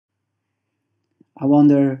I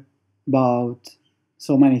wonder about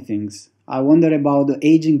so many things. I wonder about the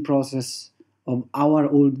aging process of our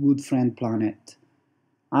old good friend planet.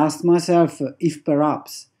 I asked myself if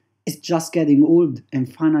perhaps it's just getting old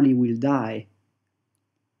and finally will die.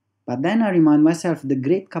 But then I remind myself the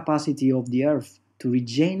great capacity of the earth to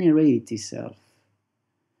regenerate itself.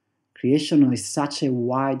 Creation is such a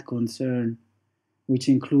wide concern, which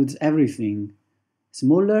includes everything,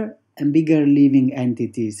 smaller and bigger living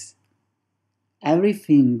entities.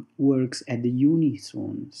 Everything works at the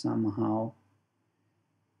unison somehow.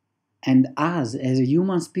 And us, as a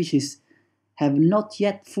human species, have not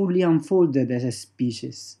yet fully unfolded as a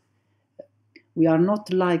species. We are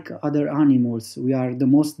not like other animals. We are the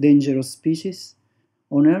most dangerous species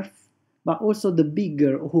on Earth, but also the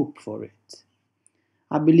bigger hope for it.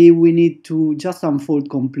 I believe we need to just unfold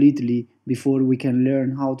completely before we can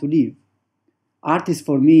learn how to live. Art is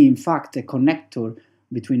for me, in fact, a connector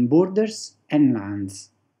between borders and lands.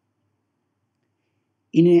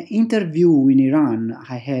 In an interview in Iran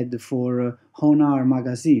I had for Honar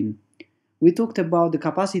Magazine, we talked about the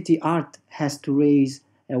capacity art has to raise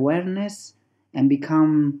awareness and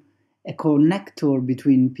become a connector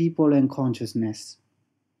between people and consciousness.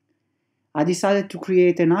 I decided to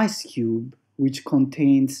create an ice cube which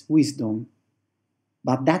contains wisdom,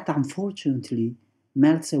 but that unfortunately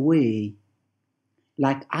melts away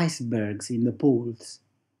like icebergs in the poles,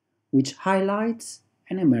 which highlights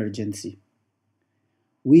an emergency.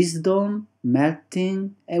 Wisdom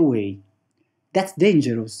melting away. That's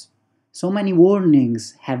dangerous. So many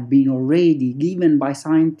warnings have been already given by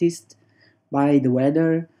scientists, by the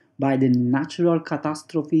weather, by the natural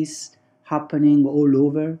catastrophes happening all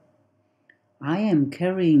over. I am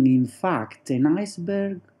carrying, in fact, an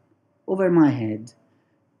iceberg over my head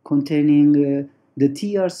containing the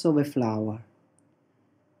tears of a flower,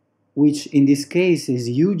 which in this case is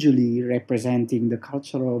usually representing the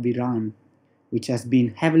culture of Iran, which has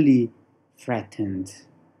been heavily threatened.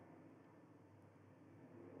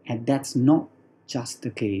 And that's not just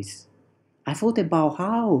the case. I thought about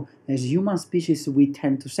how, as human species, we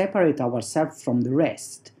tend to separate ourselves from the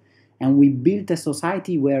rest, and we built a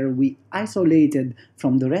society where we isolated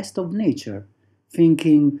from the rest of nature,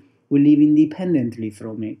 thinking we live independently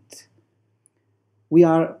from it. We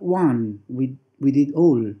are one with it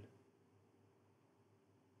all.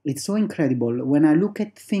 It's so incredible. When I look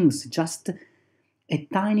at things just a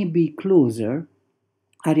tiny bit closer,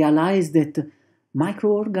 I realize that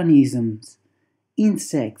microorganisms,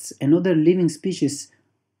 insects, and other living species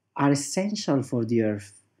are essential for the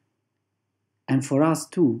earth and for us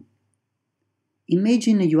too.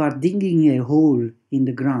 Imagine you are digging a hole in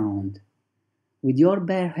the ground with your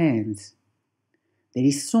bare hands. There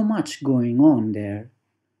is so much going on there.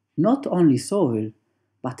 Not only soil,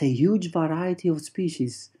 but a huge variety of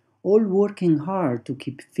species, all working hard to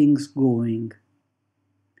keep things going.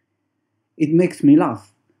 It makes me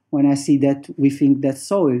laugh when I see that we think that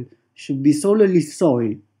soil should be solely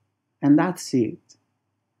soil, and that's it.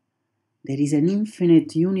 There is an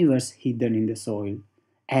infinite universe hidden in the soil,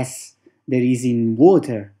 as there is in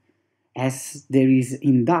water, as there is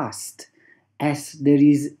in dust, as there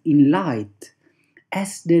is in light,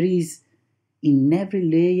 as there is in every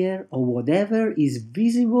layer of whatever is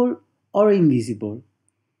visible or invisible.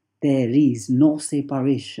 There is no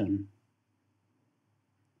separation.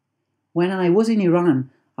 When I was in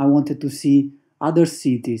Iran, I wanted to see other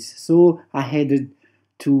cities, so I headed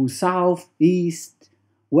to south, east,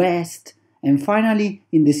 west, and finally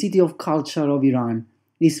in the city of culture of Iran,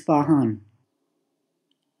 Isfahan.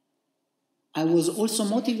 I was also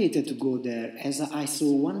motivated to go there as I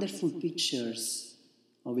saw wonderful pictures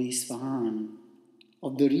of Isfahan,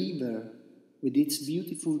 of the river with its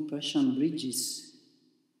beautiful Persian bridges.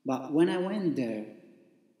 But when I went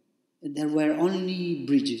there were only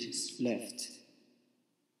bridges left.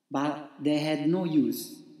 But they had no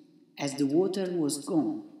use, as the water was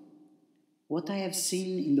gone. What I have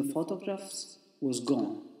seen in the photographs was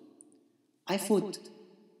gone. I thought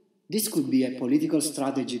this could be a political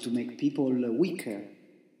strategy to make people weaker.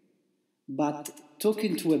 But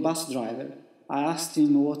talking to a bus driver, I asked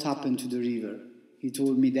him what happened to the river. He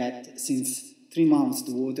told me that since 3 months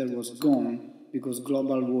the water was gone because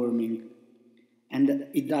global warming, and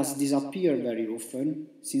it does disappear very often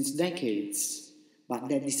since decades. But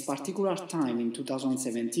at this particular time in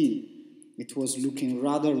 2017, it was looking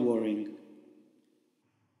rather worrying.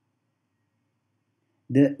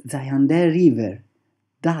 The Zayandeh River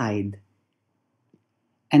died,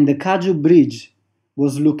 and the Kaju Bridge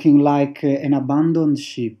was looking like an abandoned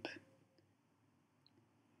ship.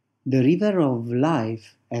 The river of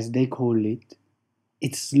life, as they call it,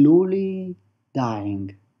 it's slowly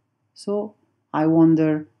dying. So I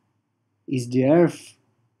wonder, is the Earth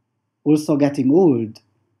also getting old?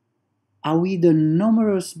 Are we the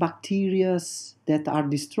numerous bacteria that are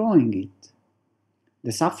destroying it?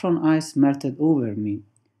 The saffron ice melted over me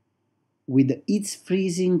with its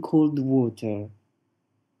freezing cold water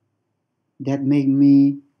that made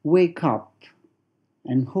me wake up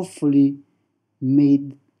and hopefully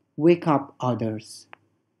made wake up others.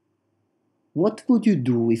 What would you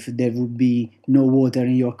do if there would be no water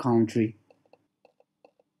in your country?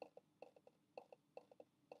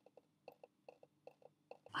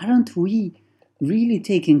 Aren't we really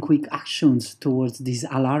taking quick actions towards this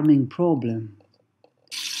alarming problem?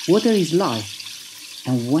 Water is life,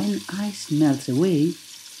 and when ice melts away,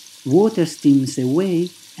 water steams away,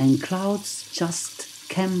 and clouds just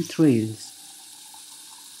chemtrails.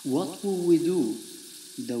 What will we do?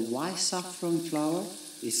 The white saffron flower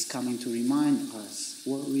is coming to remind us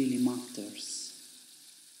what really matters.